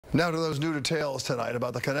Now to those new details tonight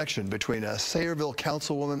about the connection between a Sayreville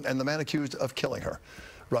councilwoman and the man accused of killing her.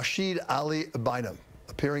 Rashid Ali Bynum,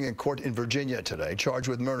 appearing in court in Virginia today, charged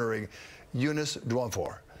with murdering Eunice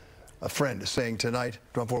Dwumfor. A friend saying tonight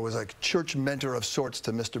Dwumfor was a church mentor of sorts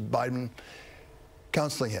to Mr. Bynum,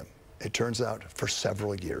 counseling him, it turns out, for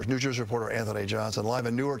several years. New Jersey reporter Anthony Johnson live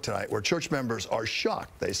in Newark tonight, where church members are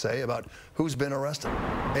shocked, they say, about who's been arrested.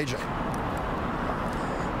 AJ.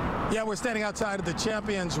 Yeah, we're standing outside of the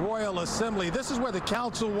Champions Royal Assembly. This is where the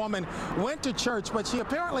councilwoman went to church, but she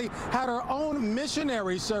apparently had her own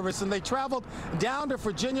missionary service, and they traveled down to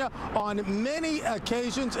Virginia on many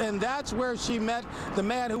occasions, and that's where she met the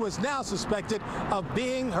man who is now suspected of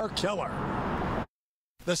being her killer.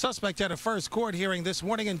 The suspect had a first court hearing this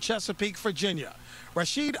morning in Chesapeake, Virginia.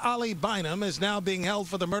 Rashid Ali Bynum is now being held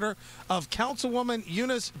for the murder of Councilwoman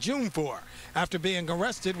Eunice Dwumfor after being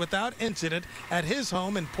arrested without incident at his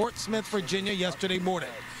home in Port Smith, Virginia yesterday morning.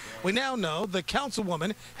 We now know the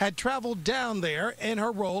councilwoman had traveled down there in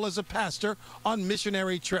her role as a pastor on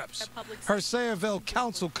missionary trips. Her Sayreville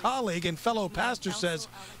council colleague and fellow pastor says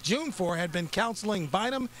Dwumfor had been counseling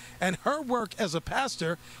Bynum, and her work as a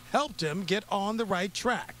pastor helped him get on the right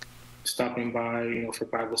track. Stopping by, for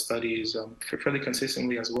Bible studies fairly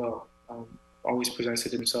consistently as well. Always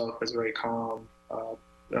presented himself as very calm,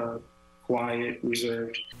 quiet,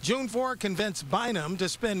 reserved. Dwumfor convinced Bynum to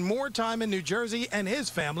spend more time in New Jersey, and his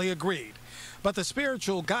family agreed. But the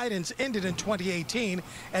spiritual guidance ended in 2018,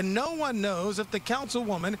 and no one knows if the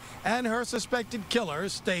councilwoman and her suspected killer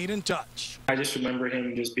stayed in touch. I just remember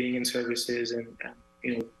him just being in services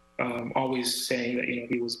and always saying that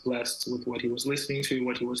he was blessed with what he was listening to,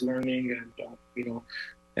 what he was learning,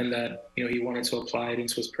 and that he wanted to apply it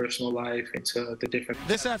into his personal life, into the different.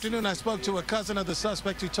 This afternoon, I spoke to a cousin of the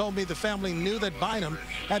suspect who told me the family knew that Bynum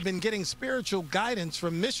had been getting spiritual guidance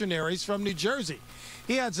from missionaries from New Jersey.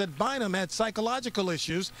 He adds that Bynum had psychological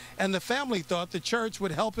issues, and the family thought the church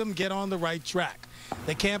would help him get on the right track.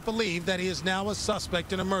 They can't believe that he is now a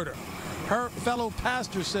suspect in a murder. Her fellow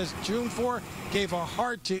pastor says Dwumfor gave her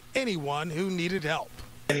heart to anyone who needed help.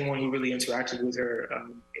 Anyone who really interacted with her,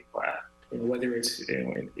 whether it's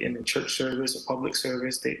in a church service or public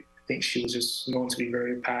service, they think she was just known to be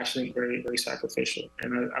very passionate, very, very sacrificial.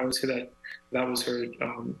 And I would say that was her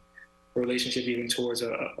relationship even towards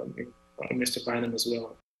Mr. Bynum as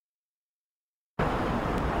well.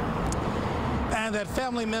 And that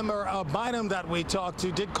family member of Bynum that we talked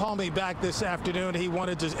to did call me back this afternoon. He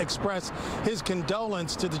wanted to express his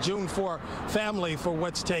condolence to the Dwumfor family for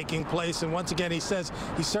what's taking place. And once again, he says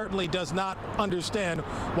he certainly does not understand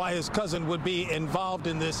why his cousin would be involved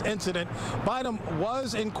in this incident. Bynum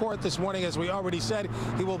was in court this morning, as we already said.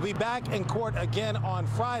 He will be back in court again on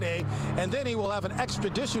Friday, and then he will have an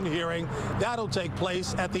extradition hearing. That'll take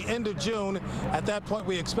place at the end of June. At that point,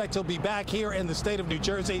 we expect he'll be back here in the state of New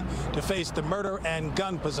Jersey to face the murder and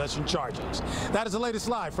gun possession charges. That is the latest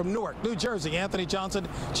live from Newark, New Jersey. Anthony Johnson,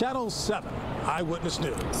 Channel 7 Eyewitness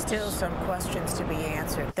News. Still some questions to be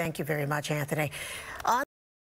answered. Thank you very much, Anthony.